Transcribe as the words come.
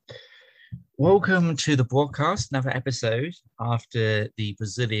Welcome to the broadcast, another episode after the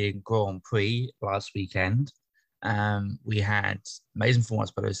Brazilian Grand Prix last weekend. We had amazing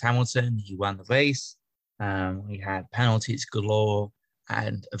performance by Lewis Hamilton. He won the race. We had penalties galore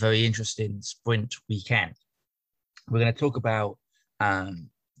and a very interesting sprint weekend. We're going to talk about the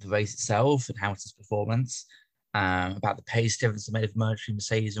race itself and Hamilton's performance, about the pace difference it made of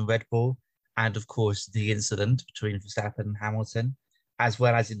Mercedes and Red Bull, and of course the incident between Verstappen and Hamilton, as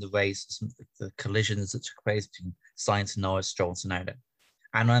well as in the race, some of the collisions that took place between Sainz, Norris, Stroll, and Tsunoda.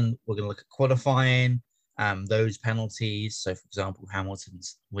 And then we're going to look at qualifying, those penalties. So, for example,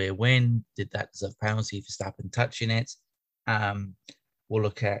 Hamilton's rear wing, did that deserve a penalty? Verstappen touching it. We'll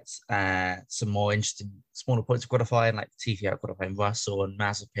look at some more interesting smaller points of qualifying, like TVR qualifying Russell and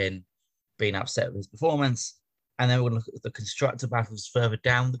Mazepin being upset with his performance. And then we'll look at the constructor battles further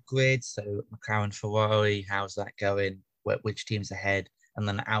down the grid. So McLaren, Ferrari, how's that going? Which team's ahead? And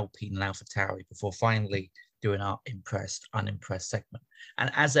then Alpine and AlphaTauri before finally doing our impressed, unimpressed segment.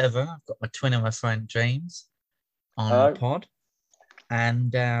 And as ever, I've got my twin and my friend James on the pod.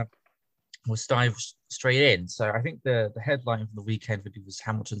 And we'll dive straight in. So I think the headline from the weekend really was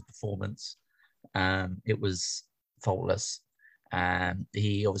Hamilton's performance. It was faultless.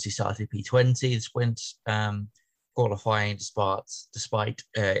 He obviously started P20, the sprint qualifying despite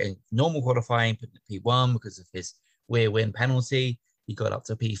normal qualifying, putting P1 because of his rear wing penalty. He got up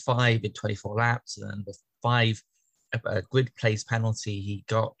to P5 in 24 laps, and then the 5 grid place penalty he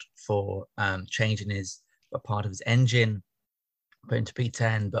got for changing a part of his engine, put into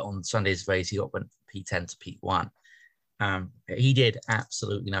P10, but on Sunday's race he went from P10 to P1. He did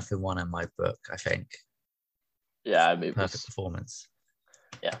absolutely nothing wrong in my book, I think. Yeah, I mean, perfect performance.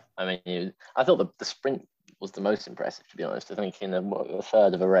 Yeah, I mean, I thought the sprint was the most impressive, to be honest. I think in a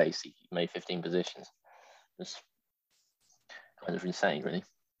third of a race he made 15 positions. It's kind of insane, really.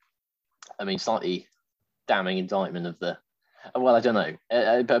 I mean, slightly damning indictment of the. Well, I don't know,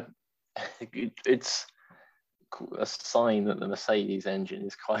 but it's a sign that the Mercedes engine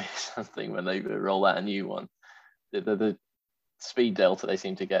is quite something when they roll out a new one. The speed delta they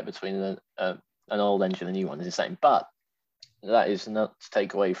seem to get between an old engine and a new one is insane. But that is not to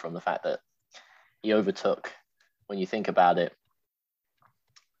take away from the fact that he overtook, when you think about it,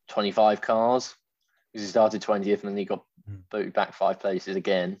 25 cars, because he started 20th and then he got booted back 5 places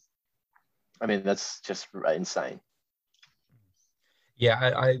again. I mean, that's just insane. Yeah,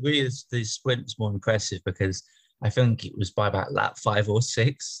 I agree. The sprint was more impressive because I think it was by about lap 5 or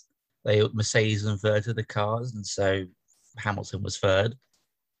 6. Mercedes inverted the cars, and so Hamilton was third.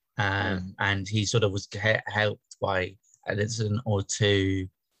 And he sort of was helped by an incident or two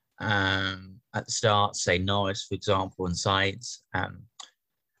at the start, say Norris, for example, and Sainz.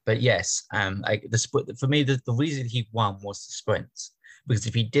 But yes, the sprint, for me, the reason he won was the sprint. Because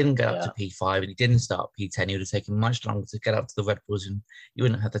if he didn't get up to P5 and he didn't start P10, he would have taken much longer to get up to the Red Bulls, and you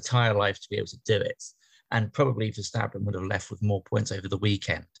wouldn't have the tyre life to be able to do it. And probably Verstappen would have left with more points over the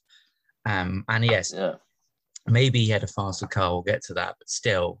weekend. And yes, maybe he had a faster car, we'll get to that, but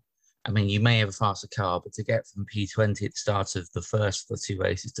still, I mean, you may have a faster car, but to get from P20 at the start of the first of the 2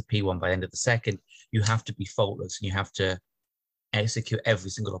 races to P1 by the end of the second, you have to be faultless and you have to execute every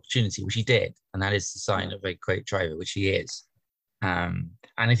single opportunity, which he did. And that is the sign of a great driver, which he is. And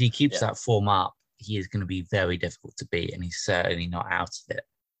if he keeps that form up, he is going to be very difficult to beat, and he's certainly not out of it,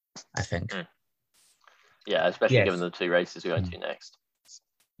 I think. Yeah, especially given the 2 races we're going to next.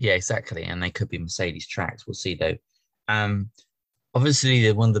 Yeah, exactly. And they could be Mercedes tracks. We'll see, though.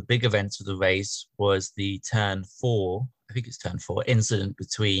 Obviously, one of the big events of the race was the turn 4 incident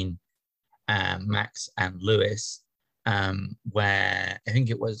between Max and Lewis, where I think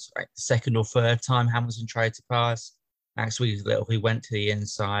it was like the second or third time Hamilton tried to pass. Max squeezed a little. He went to the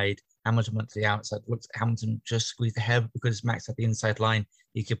inside. Hamilton went to the outside. Hamilton just squeezed ahead because Max had the inside line.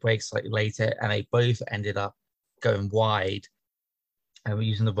 He could brake slightly later, and they both ended up going wide and were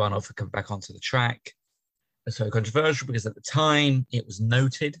using the runoff to come back onto the track. It's very controversial because at the time it was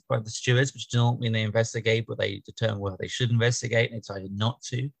noted by the stewards, which did not mean they investigate, but they determined whether they should investigate, and they decided not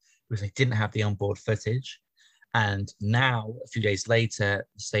to because they didn't have the onboard footage. And now, a few days later,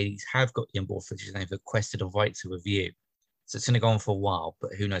 Mercedes have got the onboard footage and they've requested a right to review. So it's going to go on for a while,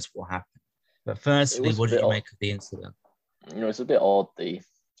 but who knows what will happen. But firstly, what did you make of the incident? You know, it's a bit odd,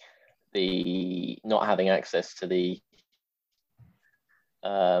 the not having access to the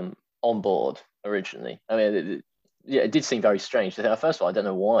onboard originally. I mean, it did seem very strange. First of all, I don't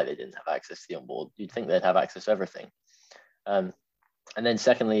know why they didn't have access to the onboard. You'd think they'd have access to everything. And then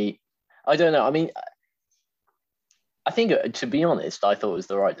secondly, I don't know. I mean, I think, to be honest, I thought it was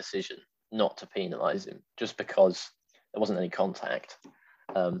the right decision not to penalise him just because there wasn't any contact.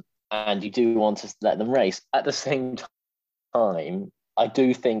 and you do want to let them race. At the same time, I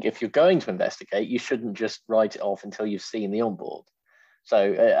do think if you're going to investigate, you shouldn't just write it off until you've seen the onboard.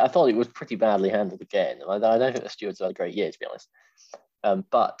 So I thought it was pretty badly handled again. I don't think the stewards had a great year, to be honest.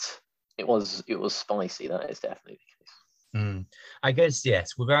 But it was spicy. That is definitely the case. I guess,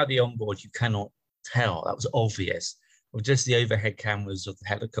 yes, without the onboard, you cannot tell. That was obvious. With just the overhead cameras of the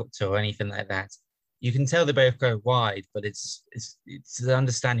helicopter or anything like that, you can tell they both go wide, but it's to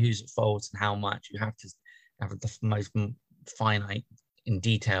understand who's at fault and how much. You have to have the most finite in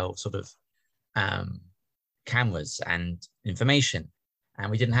detail sort of cameras and information,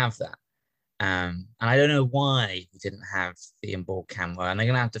 and we didn't have that. And I don't know why we didn't have the onboard camera, and they're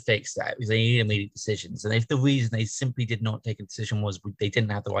going to have to fix that because they need immediate decisions. And if the reason they simply did not take a decision was they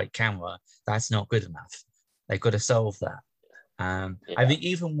didn't have the right camera, that's not good enough. They've got to solve that. I think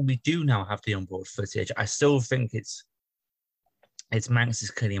even when we do now have the onboard footage, I still think it's Max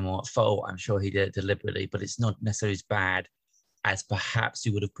is clearly more at fault. I'm sure he did it deliberately, but it's not necessarily as bad as perhaps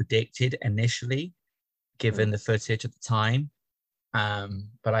you would have predicted initially, given the footage at the time.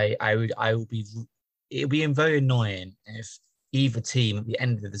 But it would be very annoying if either team at the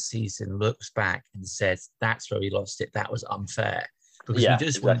end of the season looks back and says that's where we lost it. That was unfair because we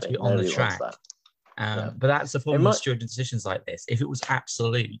just want to be on the track. But that's the problem with steward decisions like this. If it was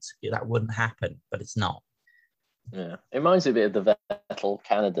absolute, that wouldn't happen, but it's not. Yeah, it reminds me a bit of the Vettel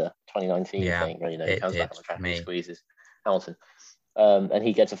Canada 2019 thing, where he comes back on the track and squeezes Hamilton, and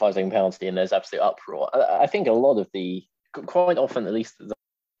he gets a 5-second penalty, and there's absolute uproar. I think a lot of quite often, at least the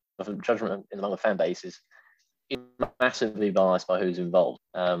judgment among the fan base is massively biased by who's involved.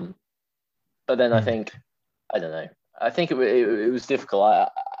 But then I think, I don't know. I think it was difficult.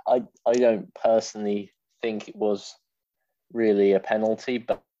 I don't personally think it was really a penalty,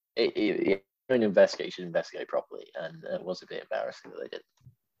 but it investigate, you should investigate properly, and it was a bit embarrassing that they didn't.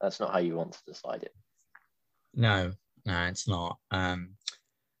 That's not how you want to decide it. No, it's not.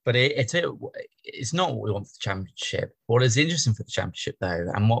 But it's not what we want for the championship. What is interesting for the championship,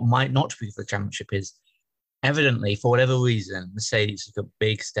 though, and what might not be for the championship is, evidently, for whatever reason, Mercedes took a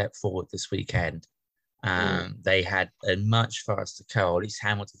big step forward this weekend. They had a much faster car, or at least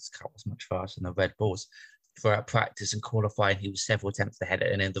Hamilton's car was much faster than the Red Bulls. Throughout practice and qualifying, he was several attempts ahead,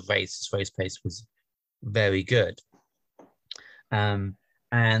 and in the race, his race pace was very good. And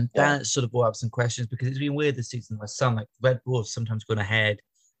that sort of brought up some questions, because it's been weird this season where some, like Red Bull, have sometimes gone ahead,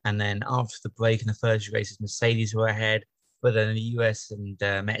 and then after the break in the first races, Mercedes were ahead, but then in the US and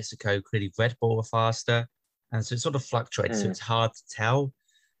Mexico, clearly Red Bull were faster. And so it sort of fluctuates, so it's hard to tell,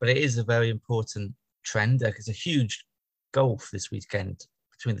 but it is a very important trend. Like, it's a huge gulf this weekend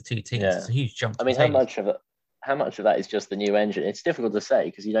between the two teams. It's a huge jump. I mean, how much of that is just the new engine? It's difficult to say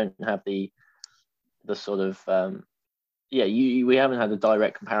because you don't have the sort of we haven't had a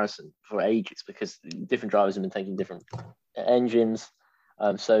direct comparison for ages because different drivers have been taking different engines.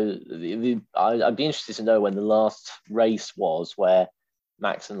 So I'd be interested to know when the last race was where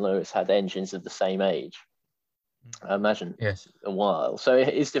Max and Lewis had engines of the same age. I imagine a while. So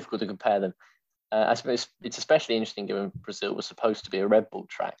it is difficult to compare them. I suppose it's especially interesting given Brazil was supposed to be a Red Bull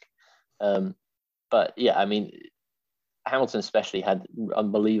track. But yeah, I mean, Hamilton especially had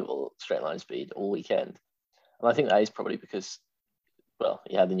unbelievable straight line speed all weekend. And I think that is probably because, well,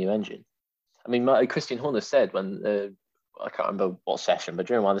 he had the new engine. I mean, Christian Horner said when, I can't remember what session, but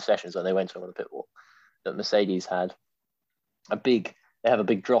during one of the sessions when they went to him on the pit wall, that Mercedes had they have a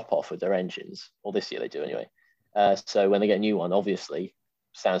big drop off with their engines, or this year they do anyway. So when they get a new one, obviously,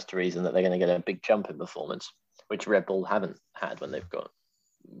 stands to reason that they're going to get a big jump in performance, which Red Bull haven't had when they've got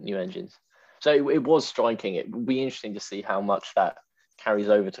new engines. So it was striking. It would be interesting to see how much that carries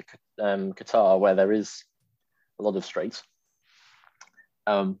over to Qatar, where there is a lot of straights.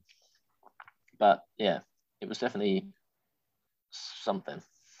 But yeah, it was definitely something.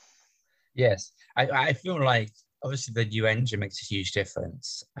 Yes, I feel like obviously the new engine makes a huge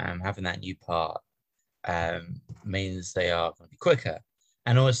difference. Having that new part means they are going to be quicker.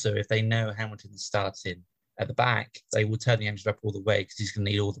 And also, if they know Hamilton's starting at the back, they will turn the engine up all the way because he's going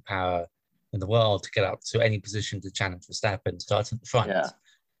to need all the power in the world to get up to any position to challenge Verstappen starting at the front.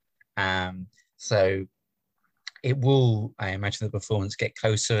 Yeah. So it will, I imagine, the performance get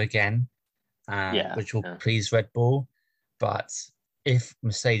closer again, which will please Red Bull. But if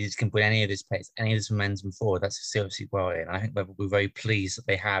Mercedes can put any of this pace, any of this momentum forward, that's seriously worrying. I think we're very pleased that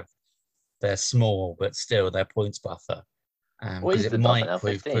they have their small, but still their points buffer. Because it might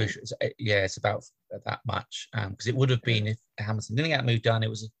prove crucial. It's about that much. Because it would have been, if Hamilton didn't get moved done, it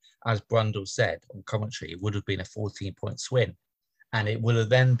was, as Brundle said on commentary, it would have been a 14-point swing. And it would have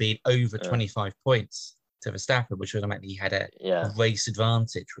then been over 25 points to Verstappen, which would have meant he had a Yeah. race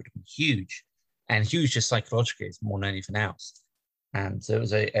advantage, would have been huge, and huge just psychologically more than anything else. And so it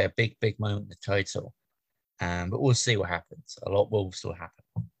was a big, big moment in the title. But we'll see what happens. A lot will still happen.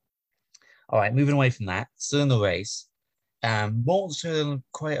 All right, moving away from that, still in the race. More than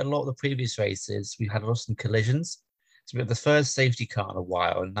quite a lot of the previous races, we had lots of collisions. So we had the first safety car in a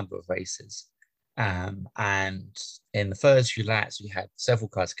while, in a number of races. And in the first few laps, we had several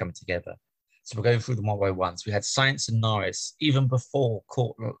cars coming together. So we're going through them one by one. So we had Sainz and Norris, even before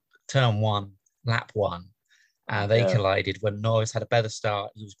turn one, lap one. They collided when Norris had a better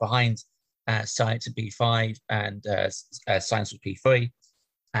start. He was behind Sainz at P5 and Sainz was P3.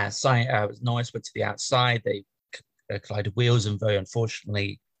 Norris went to the outside. They collided wheels, and very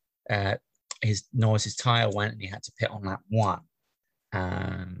unfortunately, Norris's tire went, and he had to pit on lap one.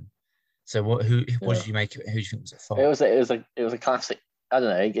 So what did you make of it? Who do you think was at fault? It was a classic. I don't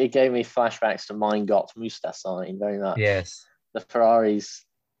know. It gave me flashbacks to Mein Gott Mustaine very much. Yes. The Ferraris,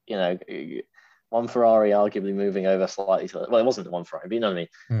 one Ferrari arguably moving over slightly. Well, it wasn't the one Ferrari, but you know what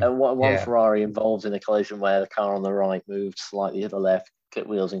I mean. And one Ferrari involved in a collision where the car on the right moved slightly to the left, clipped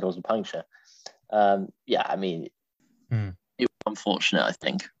wheels, and caused a puncture. I mean, it was unfortunate, I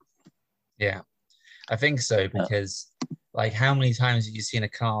think. Yeah, I think so, because like, how many times have you seen a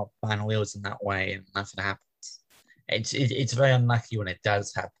car ban wheels in that way and nothing happens? It's very unlucky when it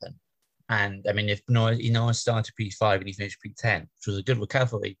does happen. And I mean, if Norris started P5 and he finished P10, which was a good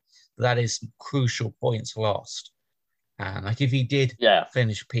recovery, but that is some crucial points lost. Like if he did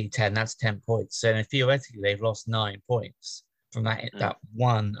finish P10, that's 10 points. So theoretically, they've lost 9 points from that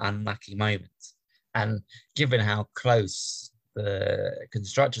one unlucky moment. And given how close the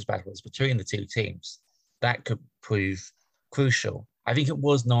constructors' battle was between the two teams, that could prove crucial. I think it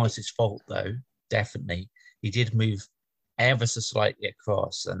was Norris's fault, though, definitely. He did move ever so slightly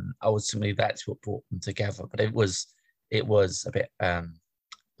across, and ultimately that's what brought them together. But it was a bit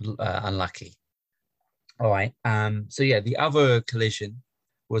unlucky. All right. So the other collision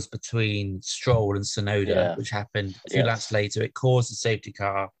was between Stroll and Tsunoda, which happened a few laps later. It caused a safety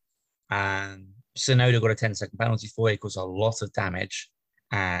car, and Tsunoda got a 10-second penalty for it. It caused a lot of damage,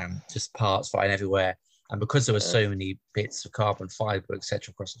 just parts flying everywhere. And because there were so many bits of carbon fiber,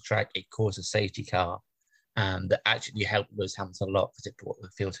 etc., across the track, it caused a safety car that actually helped Lewis Hamilton a lot because it brought the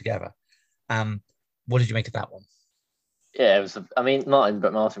field together. What did you make of that one? Yeah, it was.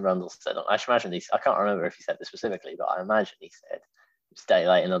 Martin Rundle said, I should imagine I can't remember if he said this specifically, but I imagine he said it's a day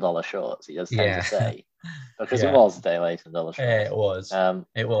late and a dollar short. So he does tend to say, because it was a day late and a dollar short. Yeah,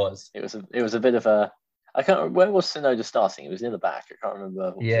 it was. It was a bit of a. I can't. Where was Tsunoda starting? It was near the back. I can't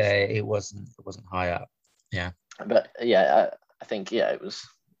remember. It wasn't high up. Yeah. But I think it was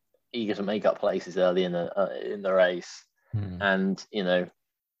eager to make up places early in the race, and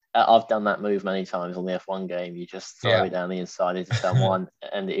I've done that move many times on the F1 game. You just throw it down the inside into someone,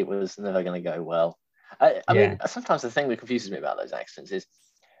 and it was never going to go well. I mean, sometimes the thing that confuses me about those accidents is,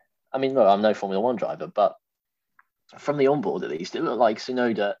 look, I'm no Formula One driver, but from the onboard at least, it looked like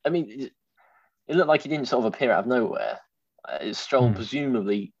Tsunoda. It looked like he didn't sort of appear out of nowhere. Stroll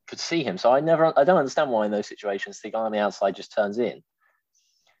presumably could see him, so I don't understand why in those situations the guy on the outside just turns in.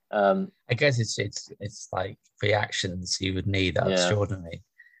 I guess it's like reactions you would need that extraordinary.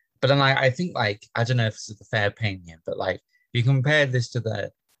 But then I think, like, I don't know if this is a fair opinion, but like, you compare this to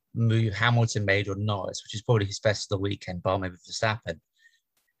the move Hamilton made on Norris, which is probably his best of the weekend, bar maybe Verstappen.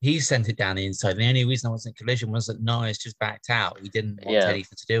 He sent it down the inside. And the only reason I wasn't in collision was that Norris just backed out. He didn't want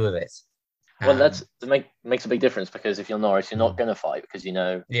anything to do with it. Well, makes a big difference, because if you're Norris, you're not going to fight, because you're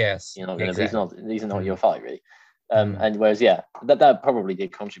not going to. These are not your fight, really. And whereas, that probably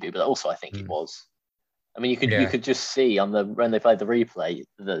did contribute, but also I think it was. You could just see when they played the replay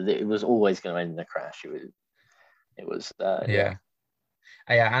that it was always going to end in a crash. It was.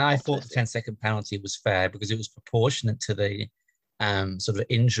 And I thought the 10-second penalty was fair because it was proportionate to the sort of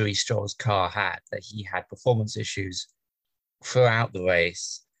injury Stroll's car had, that he had performance issues throughout the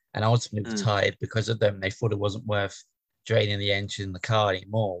race and ultimately retired because of them. They thought it wasn't worth draining the engine in the car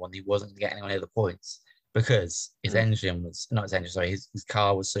anymore when he wasn't getting any of the points because his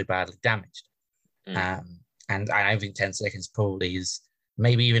car was so badly damaged. And I think 10 seconds probably is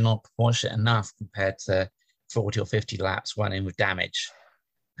maybe even not proportionate enough compared to 40 or 50 laps running with damage.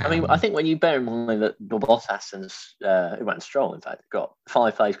 I think when you bear in mind that Bottas and Stroll, in fact, got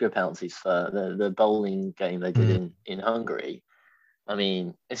 5 place grid penalties for the bowling game they did in Hungary.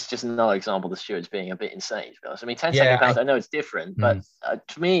 It's just another example of the stewards being a bit insane, to be honest. 10-second penalty, I know it's different, but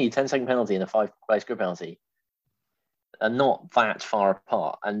to me, 10-second penalty and a 5 place grid penalty are not that far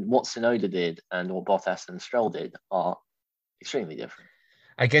apart. And what Tsunoda did and what Bottas and Stroll did are extremely different.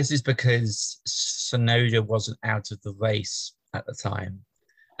 I guess it's because Sonoda wasn't out of the race at the time,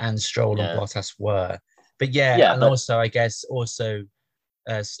 and Stroll and Yeah, Bottas were. But yeah, yeah, and but also I guess also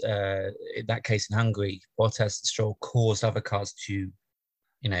in that case in Hungary, Bottas and Stroll caused other cars to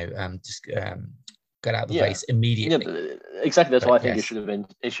just get out of the yeah, race yeah, immediately. exactly. That's why But I think it yes, should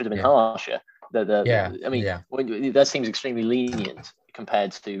have been yeah, harsher. yeah, I mean, yeah. that seems extremely lenient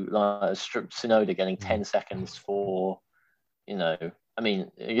compared to like Tsunoda getting Mm. 10 seconds for, I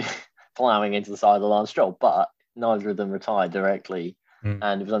mean, plowing into the side of the Lance Stroll, but neither of them retired directly, Mm.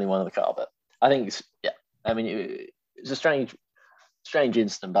 and it was only one of the car. But I think yeah, I mean, it's a strange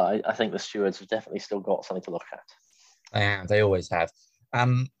incident, but I think the stewards have definitely still got something to look at. They always have.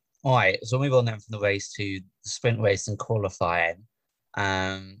 All right, so we'll move on then from the race to the sprint race and qualifying.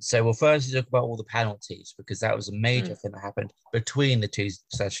 So we'll first talk about all the penalties because that was a major Mm. thing that happened between the two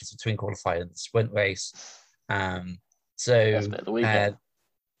sessions, between qualifying and the sprint race. Um, That's a so bit of the weekend.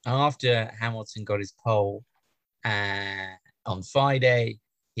 after Hamilton got his pole on Friday,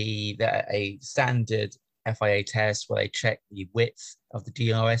 he did a standard FIA test where they checked the width of the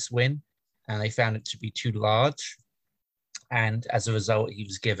DRS wing, and they found it to be too large. And as a result, he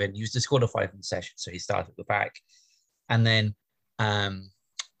was disqualified from the session. So he started at the back. And then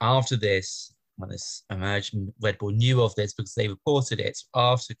after this, when this emerged, Red Bull knew of this because they reported it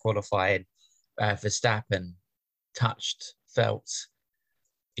after qualifying. Verstappen felt,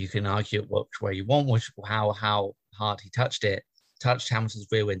 you can argue which way you want, how hard he touched Hamilton's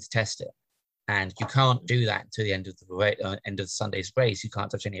rear wing to test it. And you can't do that until the end of the Sunday's race. You can't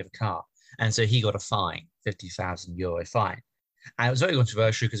touch any other car. And so he got a fine, €50,000 fine. And it was very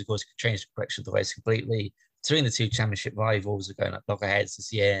controversial because, of course, it could change the direction of the race completely. Between the two championship rivals are going at loggerheads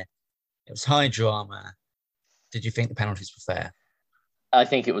this year. It was high drama. Did you think the penalties were fair? I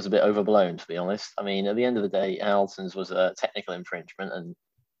think it was a bit overblown, to be honest. I mean, at the end of the day, Hamilton's was a technical infringement, and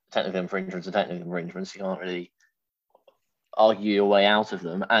technical infringements are technical infringements. You can't really argue your way out of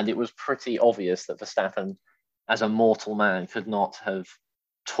them. And it was pretty obvious that Verstappen, as a mortal man, could not have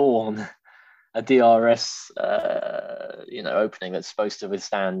torn a DRS, opening that's supposed to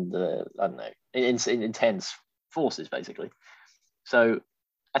withstand, I don't know, intense forces, basically. So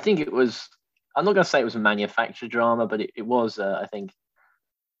I think it was. I'm not going to say it was a manufactured drama, but it was, I think,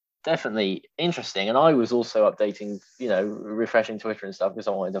 definitely interesting. And I was also updating, refreshing Twitter and stuff because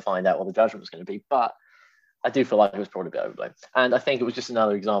I wanted to find out what the judgment was going to be. But I do feel like it was probably a bit overblown. And I think it was just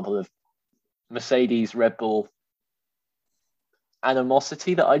another example of Mercedes, Red Bull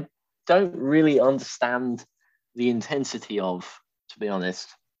animosity that I don't really understand the intensity of, to be honest.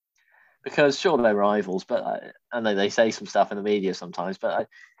 Because sure, they're rivals, but and they say some stuff in the media sometimes, but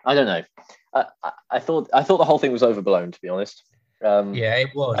I don't know. I thought the whole thing was overblown, to be honest. Yeah, it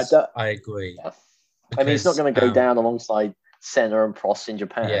was. I, I agree. yeah. I mean, it's not Because, going to go down alongside Senna and Prost in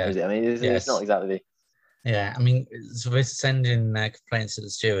Japan, yeah, is it? I mean, it's not yes. exactly. Yeah, I mean, so this sending complaints to the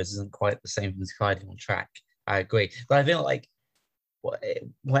stewards isn't quite the same as riding on track. I agree. But I feel like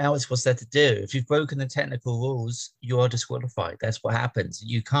what else was there to do? If you've broken the technical rules, you are disqualified. That's what happens.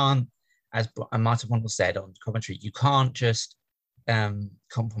 You can't, as Martin Wondle said on commentary, you can't just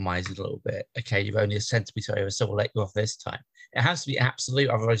compromise a little bit. Okay, you've only a centimetre over, so we'll let you off this time. It has to be absolute,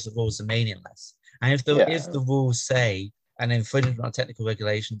 otherwise the rules are meaningless. And if the rules say an infringement on technical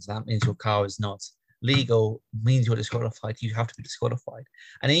regulations, that means your car is not legal, means you're disqualified, you have to be disqualified.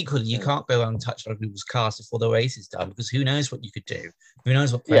 And equally, you can't go and touch other people's cars before the race is done because who knows what you could do? Who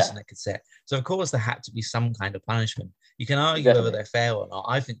knows what precedent it could set? So, of course, there had to be some kind of punishment. You can argue whether they're fair or not.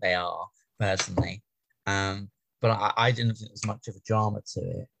 I think they are, personally. But I didn't think there was much of a drama to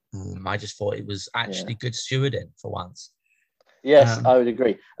it. I just thought it was actually good stewarding for once. Yes, I would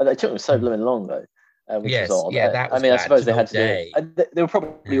agree. And it took them so blooming long, though, which was odd. Yeah, that was I mean, bad. I suppose they had to do it. They were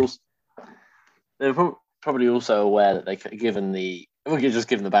probably also aware that they could, given the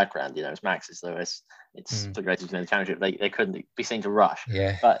background, it's Max's, though it's the greatest in the championship. They couldn't be seen to rush.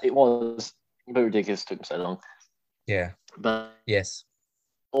 Yeah, but it was a bit ridiculous. It took them so long. Yeah, but yes.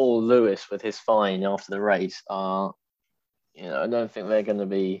 All Lewis with his fine after the race are, I don't think they're going to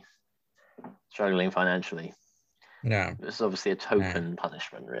be struggling financially. No, it's obviously a token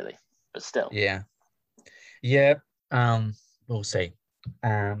punishment, really, but still. Yeah. We'll see.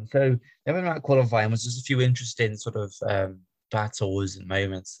 So then about qualifying was just a few interesting sort of battles and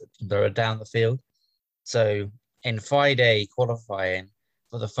moments that were down the field. So in Friday qualifying,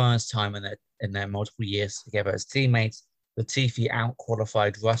 for the first time in their multiple years together as teammates, Latifi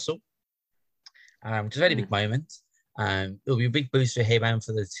out-qualified Russell, which is a very big moment. It'll be a big boost for him and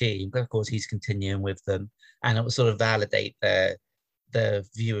for the team, but of course he's continuing with them, and it will sort of validate the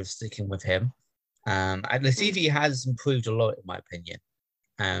view of sticking with him. And Latifi has improved a lot, in my opinion.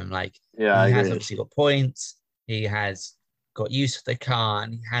 Like Yeah, I he has agree. obviously got points. He has got used to the car,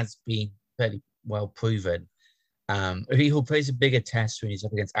 and he has been fairly well proven. He'll face a bigger test when he's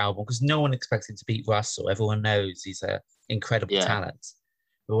up against Albon because no one expects him to beat Russell. Everyone knows he's an incredible Yeah, talent.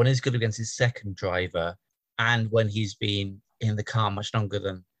 But when he's good against his second driver, and when he's been in the car much longer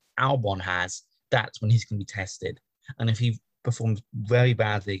than Albon has, that's when he's going to be tested. And if he performs very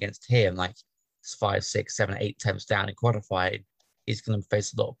badly against him, like 5, 6, 7, 8 attempts down in qualifying, he's going to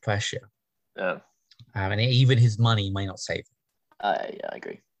face a lot of pressure. yeah, And even his money may not save him. yeah, I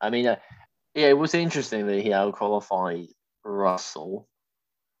agree. I mean, yeah, it was interesting that he out qualified Russell,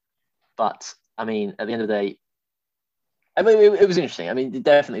 but I mean, at the end of the day, I mean, it was interesting. I mean,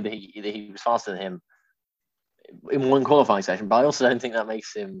 definitely that he was faster than him in one qualifying session, but I also don't think that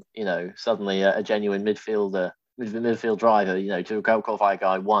makes him, suddenly a genuine midfield driver. To qualify a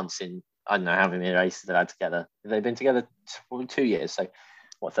guy once in, I don't know how many races they've had together. They've been together probably 2 years, so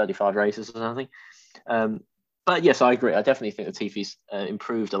what, 35 races or something. But yes, I agree. I definitely think Latifi's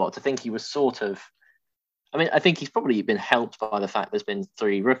improved a lot. To think he was sort of, I mean, I think he's probably been helped by the fact there's been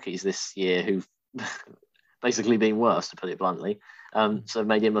 3 rookies this year who've basically been worse, to put it bluntly. So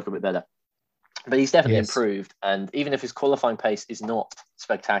made him look a bit better. But he's definitely improved. And even if his qualifying pace is not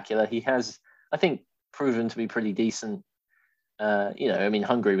spectacular, he has, I think, proven to be pretty decent. I mean,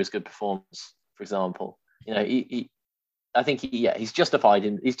 Hungary was good performance, for example. I think he's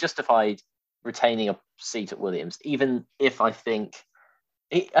justified retaining a seat at Williams, even if I think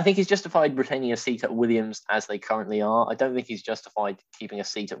he's justified retaining a seat at Williams as they currently are. I don't think he's justified keeping a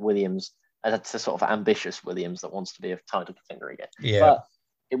seat at Williams as a sort of ambitious Williams that wants to be a title contender again. Yeah. But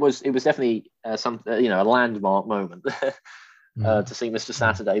it was definitely a landmark moment to see Mr.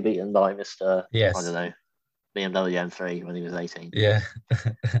 Saturday beaten by Mr. Yes. I don't know, BMW M3 when he was 18. Yeah.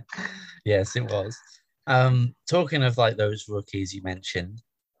 Yes, it was. Talking of like those rookies you mentioned,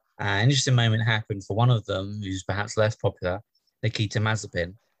 an interesting moment happened for one of them who's perhaps less popular, Nikita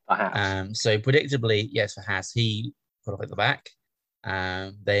Mazepin. Perhaps. So predictably, yes, for Haas, he put off at the back.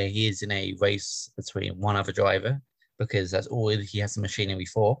 He is in a race between one other driver because that's all he has the machinery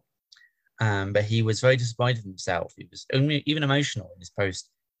for. But he was very disappointed in himself. He was even emotional in his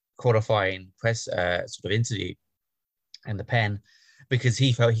post-qualifying press sort of interview in the pen because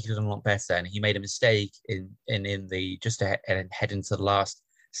he felt he could have done a lot better, and he made a mistake in the just to head into the last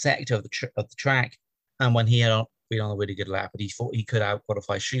sector of the track, and when he had been on a really good lap, but he thought he could out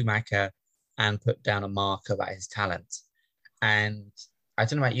qualify Schumacher and put down a marker about his talent. And I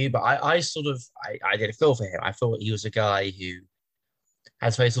don't know about you, but I did a feel for him. I thought he was a guy who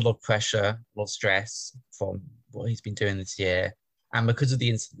has faced a lot of pressure, a lot of stress from what he's been doing this year. And because of the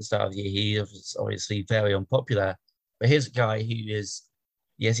incident at the start of the year, he was obviously very unpopular. But here's a guy who is,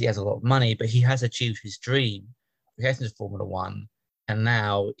 yes, he has a lot of money, but he has achieved his dream of getting to Formula One. And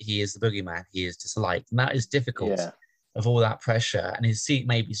now he is the boogeyman. He is disliked. And that is difficult of all that pressure. And his seat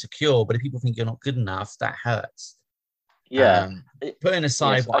may be secure, but if people think you're not good enough, that hurts. Yeah. Putting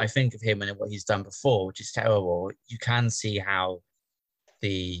aside what I think of him and what he's done before, which is terrible, you can see how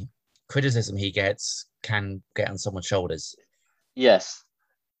the criticism he gets can get on someone's shoulders. Yes,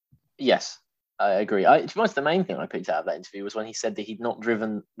 I agree. To be honest, the main thing I picked out of that interview was when he said that he'd not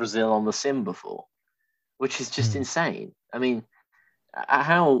driven Brazil on the sim before, which is just insane. I mean,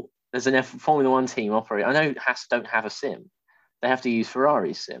 how does an Formula One team operate? I know Haas don't have a sim; they have to use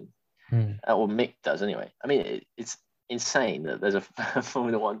Ferrari's sim, or Mick does anyway. I mean, it's insane that there's a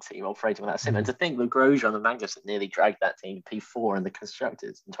Formula One team operating with that sim, and to think that Grosjean and Magnussen nearly dragged that team to P4 in the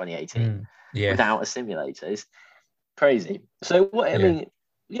constructors in 2018 without a simulator is crazy. So what I mean,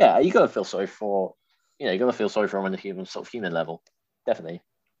 you got to feel sorry for, you got to feel sorry for him on the human level, definitely.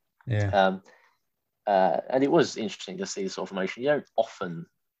 Yeah. And it was interesting to see the sort of emotion. You don't often,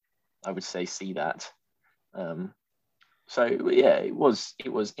 I would say, see that. So yeah, it was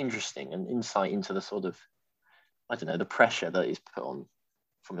interesting and insight into the sort of, I don't know, the pressure that is put on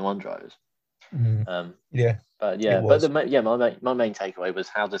Formula One drivers. But my main takeaway was,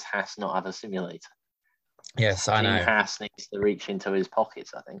 how does Haas not have a simulator? Yes, I know. Haas needs to reach into his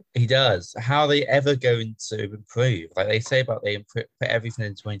pockets, I think. He does. How are they ever going to improve? Like they say about they put everything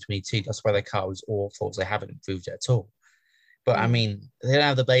in 2022, that's why their car was awful. They haven't improved it at all. But I mean, they don't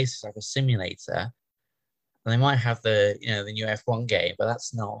have the basis like a simulator. And they might have the new F1 game, but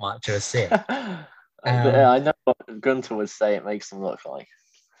that's not much of a sim. I know what Gunter would say it makes them look like.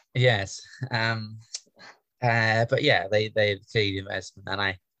 Yes. But yeah, they clearly investment, and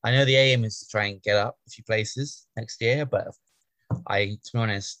I know the aim is to try and get up a few places next year, but to be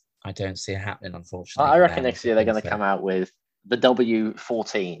honest, I don't see it happening, unfortunately. I reckon next year they're going to come out with the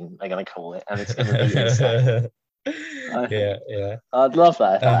W14, they're going to call it, and it's going to be insane. Yeah, yeah. I'd love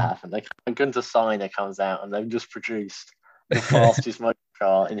that if that Um, happened. Like Gunter Steiner comes out and they've just produced the fastest motor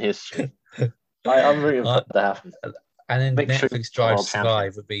car in history. I'm rooting for I, that to happen. and then Mick Schumacher, Netflix Drive world to champion.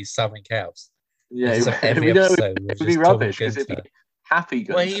 Survive would be something else. Yeah, It's every we know episode it was would be just talking rubbish because it'd Gunter. be happy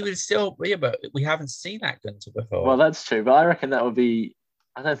Well, he Gunter. would still, yeah, but we haven't seen that Gunter Well, before. that's true, but I reckon that would be.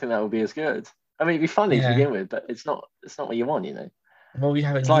 I don't think that would be as good. I mean, it'd be funny to Yeah. begin with, but it's not. It's not what you want, you know. Well, we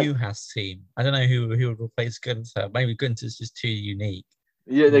have a It's like new Haas team. I don't know who would replace Gunter. Maybe Gunter's just too unique.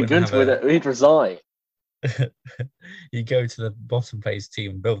 yeah, We they're wouldn't Gunter have with a. it. He'd resign. You go to the bottom place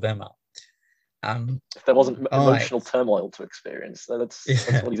team and build them up. If there wasn't All right. emotional turmoil to experience. So that's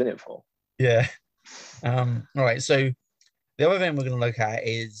Yeah. what he's in it for. Yeah. All right. So the other thing we're going to look at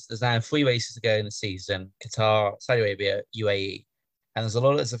is there's now 3 races to go in the season: Qatar, Saudi Arabia, UAE, and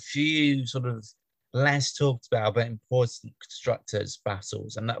there's a few sort of less talked about but important constructors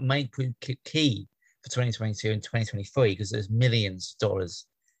battles, and that may prove key for 2022 and 2023 because there's millions of dollars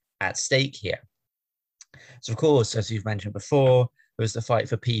at stake here. So of course, as you've mentioned before, there was the fight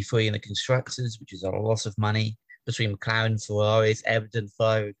for P3 in the constructors, which is a lot of money between McLaren, Ferraris, Everton,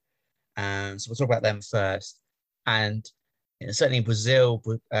 Ford. So we'll talk about them first. And certainly in Brazil,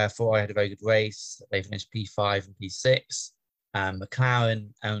 Ferrari had a very good race. They finished P5 and P6.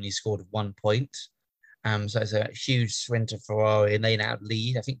 McLaren only scored 1 point. So it's a huge sprint of Ferrari, and they now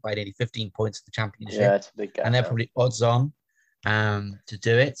lead, I think, by nearly 15 points of the championship. Yeah, it's a big gap. And they're Now. probably odds on to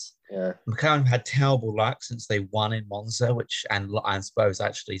do it. Yeah. McLaren had terrible luck since they won in Monza, and I suppose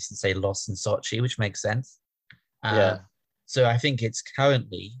actually since they lost in Sochi, which makes sense. Yeah. So I think it's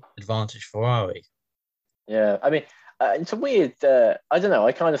currently advantage Ferrari. Yeah. I mean, it's a weird. I don't know.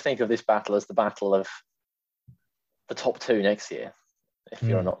 I kind of think of this battle as the battle of the top two next year, if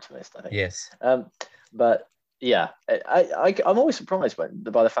you're an optimist. I think. Yes. But yeah, I'm always surprised by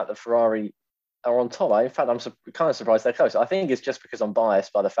the fact that Ferrari are on top. In fact, I'm kind of surprised they're close. I think it's just because I'm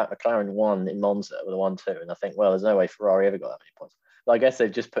biased by the fact McLaren won in Monza with a 1-2, and I think, well, there's no way Ferrari ever got that many points. But I guess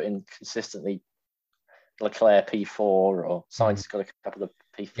they've just put in consistently Leclerc P4 or Sainz got a couple of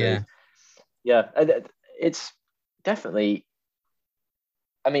P3. Yeah, it's definitely.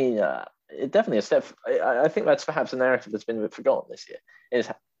 I mean, it definitely a step. I think that's perhaps a narrative that's been a bit forgotten this year. Is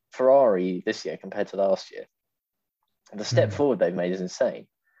Ferrari this year compared to last year? The step forward they've made is insane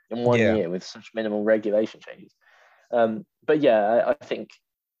in 1 year with such minimal regulation changes. But yeah,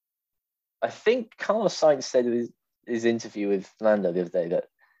 I think Carlos Sainz said in his interview with Lando the other day that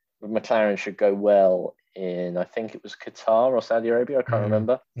McLaren should go well in, I think it was Qatar or Saudi Arabia, I can't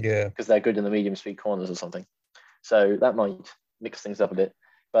remember. Yeah. Because they're good in the medium speed corners or something. So that might mix things up a bit.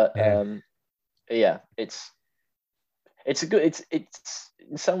 But yeah, it's a good. It's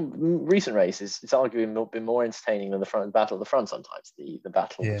in some recent races. It's arguably been more entertaining than the battle at the front sometimes. The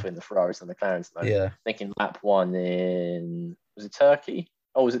battle between the Ferraris and the McLarens. Yeah. Thinking lap one in, was it Turkey?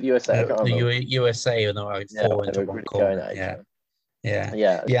 Oh, was it the USA? I can't remember. USA, and they were 4 into one corner. Yeah.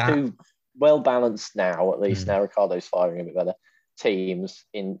 Two well balanced now, at least. Now Ricardo's firing a bit better. Teams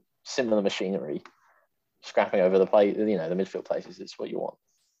in similar machinery, scrapping over the the midfield places. It's what you want.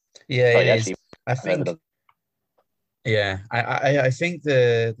 Yeah, it is. I think. Yeah, I think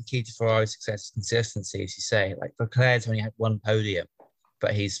the key to Ferrari's success is consistency, as you say. Like Leclerc's only had 1 podium,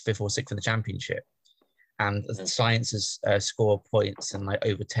 but he's 5th or 6th in the championship, and Sainz has scored points in like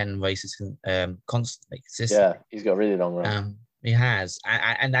over 10 races constantly, consistently. Yeah, he's got a really long run. He has,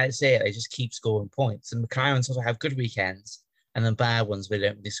 and that's it. They just keep scoring points, and McLaren also have good weekends, and then bad ones where they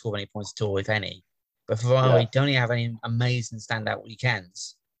don't really score any points at all, if any. But Ferrari don't really have any amazing standout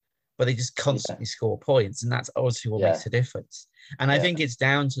weekends. But they just constantly score points, and that's obviously what makes a difference. And I think it's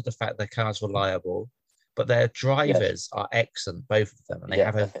down to the fact the car's reliable, but their drivers are excellent, both of them, and they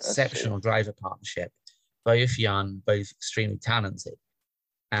have an exceptional driver partnership, both young, both extremely talented.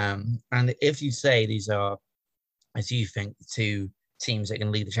 And if you say these are, as you think, the 2 teams that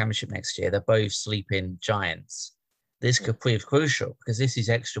can lead the championship next year, they're both sleeping giants. This could prove crucial because this is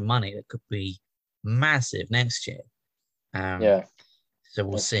extra money that could be massive next year. So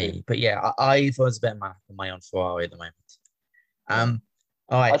we'll see. True. But yeah, I thought it's a better man than my own Ferrari at the moment.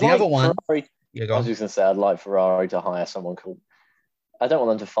 All right, the other one. Ferrari, I was just going to say, I'd like Ferrari to hire someone called, I don't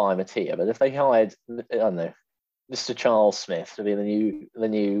want them to fire Mattia, but if they hired, I don't know, Mr. Charles Smith to be the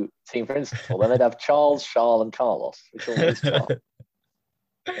new team principal, then they'd have Charles, Charles, and Carlos. Which one is Charles?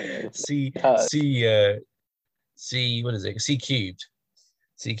 What is it? C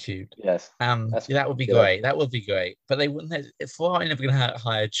cubed. Yes. That would be great. That would be great. But they wouldn't. If Ferrari never going to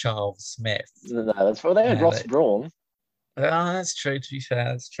hire Charles Smith. No, that's what they had. Ross Brawn. Oh, that's true. To be fair,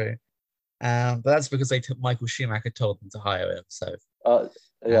 that's true. But that's because Michael Schumacher told them to hire him. So. Yeah,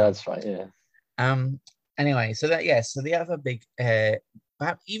 that's right. Yeah. Anyway, so the other big,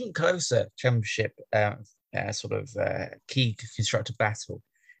 perhaps even closer championship sort of key constructor battle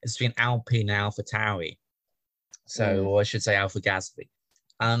is between Alpine and AlphaTauri. So, or I should say Alpha Gasly.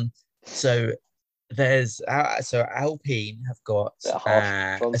 So so Alpine have got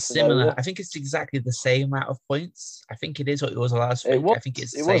a similar. I think it's exactly the same amount of points. I think it is what it was last week. I think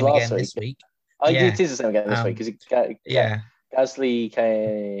it's the same again this week. It is the same again this week because Gasly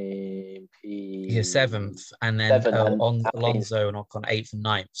came seventh, and then on Alonso and Ocon 8th and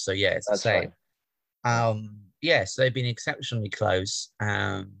 9th. So yeah, it's the same. Right. So they've been exceptionally close.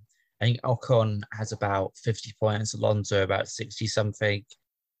 I think Ocon has about 50 points, Alonso about 60 something,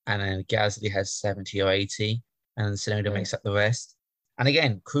 and then Gasly has 70 or 80, and Tsunoda makes up the rest. And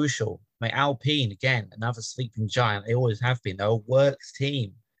again, crucial. Alpine, again, another sleeping giant. They always have been. They're a works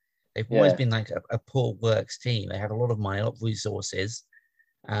team. They've always been like a poor works team. They have a lot of money, a lot of resources,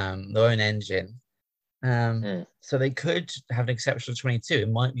 their own engine. So they could have an exceptional 22. It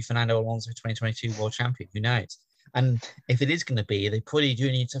might be Fernando Alonso 2022 world champion. Who knows? And if it is going to be, they probably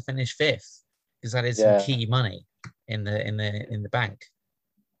do need to finish 5th because that is some key money in the bank.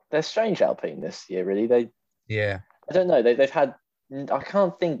 They're strange Alpine this year, really. I don't know. They've had. I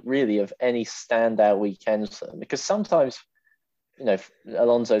can't think really of any standout weekends for them because sometimes,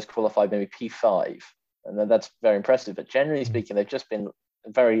 Alonso's qualified maybe P5, and that's very impressive. But generally speaking, they've just been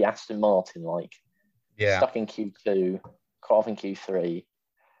very Aston Martin-like. Stuck in Q2, cut off in Q3.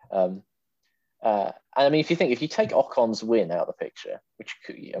 And I mean, if you take Ocon's win out of the picture, which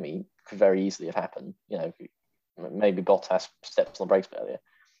could very easily have happened, maybe Bottas steps on the brakes earlier,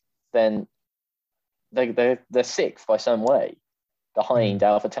 then they're 6th by some way behind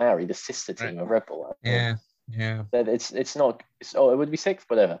AlphaTauri, the sister team of Red Bull. Yeah. It's not. It would be 6th,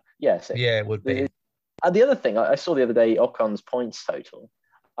 whatever. Yeah, 6th. Yeah, it would be. And the other thing I saw the other day, Ocon's points total.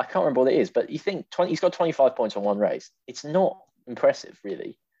 I can't remember what it is, but you think he's got 25 points on one race. It's not impressive,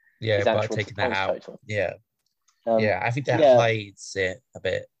 really. Yeah, by taking that out. Total. Yeah. I think that hides it a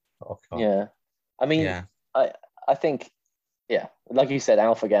bit. Yeah. I mean, I think, like you said,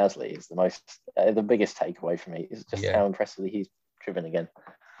 Alpha Gasly is the biggest takeaway for me is just how impressively he's driven again.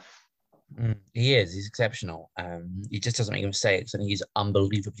 He is. He's exceptional. He just doesn't make mistakes, and he's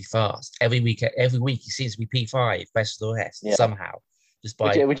unbelievably fast. Every week he seems to be P5, best of the rest somehow. Just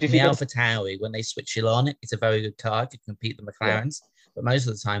by AlphaTauri, when they switch it on, it's a very good car to compete the McLarens. But most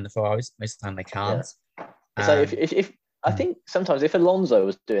of the time, the Ferraris, most of the time they can't. So if I think sometimes if Alonso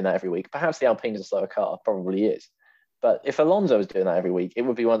was doing that every week, perhaps the Alpine's a slower car, probably is. But if Alonso was doing that every week, it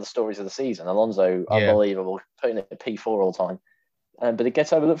would be one of the stories of the season. Alonso, unbelievable, putting it at P4 all the time. But it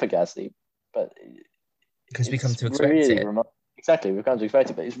gets overlooked for Gasly. But because we come to expect it. Exactly, we've come to expect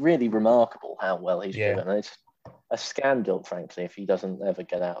it. But it's really remarkable how well he's driven. And it's a scandal, frankly, if he doesn't ever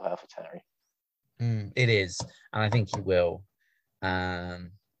get out of AlphaTauri. It is. And I think he will. I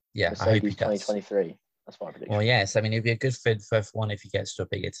hope he does. 2023. That's my prediction. Well, yes. I mean, it'd be a good fit for F1 if he gets to a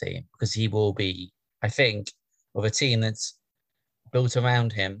bigger team because he will be, I think, of a team that's built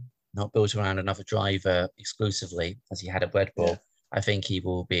around him, not built around another driver exclusively, as he had at Red Bull. Yeah. I think he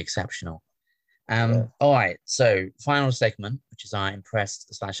will be exceptional. All right. So, final segment, which is our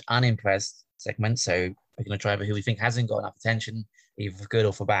impressed/unimpressed segment. So, picking a driver who we think hasn't got enough attention, either for good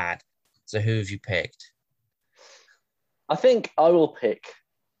or for bad. So, who have you picked? I think I will pick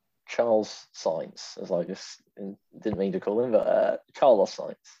Charles Sainz, as I just didn't mean to call him, but Carlos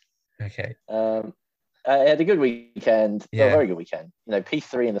Sainz. Okay. He had a good weekend, a very good weekend.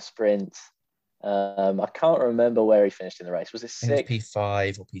 P3 in the sprint. I can't remember where he finished in the race. Was it 6th?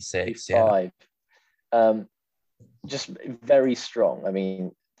 P5 or P6? P5. Just very strong. I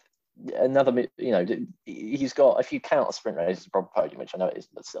mean, another, he's got, if you count a sprint race as a proper podium, which I know it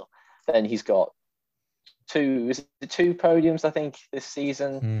isn't, but still, then he's got two podiums, I think, this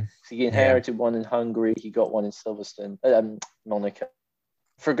season. So he inherited one in Hungary. He got one in Silverstone, Monaco.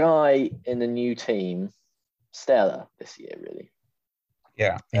 For a guy in the new team, stellar this year, really.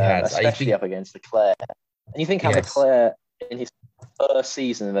 Yeah, he has. Especially up against Leclerc. And you think how Leclerc, in his first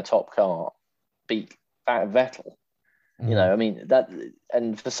season in the top car, beat Vettel. I mean, that,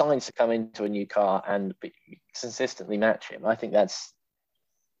 and for Sainz to come into a new car and consistently match him, I think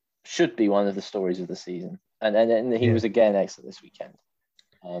should be one of the stories of the season. And he was again excellent this weekend.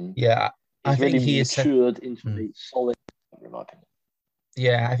 I think he is matured into a solid, in my opinion.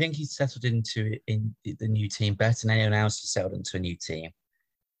 Yeah, I think he's settled into the new team better than anyone else who settled into a new team.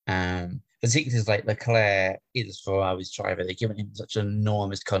 Particularly like Leclerc is Ferrari's driver. They've given him such an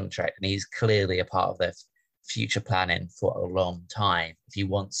enormous contract, and he's clearly a part of their future planning for a long time if he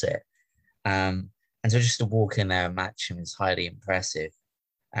wants it. And so just to walk in there and match him is highly impressive.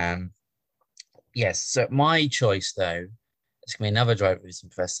 Yes. So my choice, though, is going to be another driver who's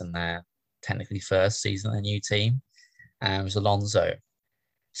impressed in their technically first season of their new team. Was Alonso.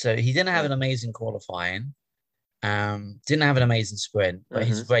 So he didn't have an amazing qualifying, didn't have an amazing sprint, but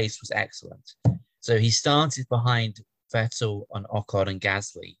his race was excellent. So he started behind Vettel on Ocon and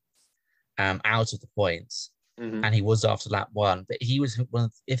Gasly, out of the points, and he was after lap one. But he was one,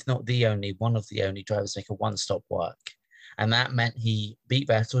 if not the only, one of the only drivers to make a one-stop work, and that meant he beat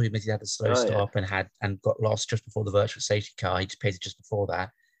Vettel, who admitted he had a slow stop and got lost just before the virtual safety car. He just pitted just before that,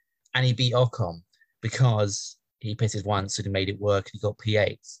 and he beat Ocon because he pitted once and he made it work. And he got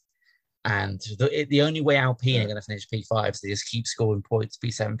P8. And the only way Alpine are going to finish P5 is they just keep scoring points,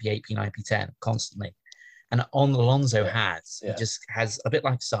 P7, P8, P9, P10 constantly. And on Alonso he just has a bit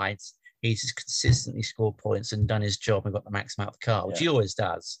like Sainz. He's just consistently scored points and done his job and got the max out of the car, which he always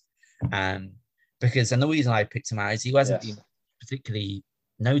does. And the reason I picked him out is he wasn't been particularly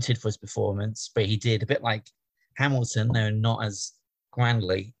noted for his performance, but he did a bit like Hamilton, though not as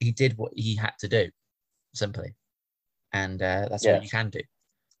grandly. He did what he had to do, simply. And that's what you can do.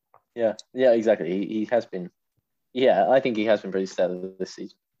 Yeah, exactly. He has been. Yeah, I think he has been pretty stellar this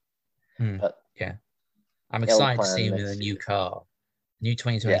season. But yeah, I'm excited to see him in a new car, new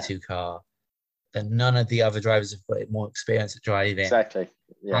 2022 car. That none of the other drivers have got more experience at driving. Exactly.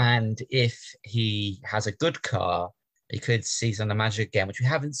 Yeah. And if he has a good car, he could see some of the magic again, which we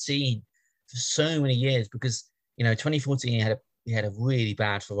haven't seen for so many years. Because 2014 he had a really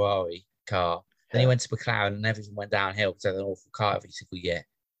bad Ferrari car. Then he went to McLaren and everything went downhill because they had an awful car every single year.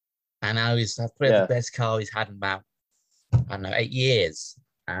 And now he's probably the best car he's had in about, 8 years.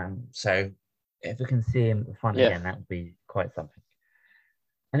 So if we can see him at the front again, that would be quite something.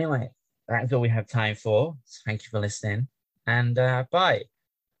 Anyway, that's all we have time for. So thank you for listening. And bye.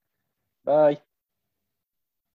 Bye.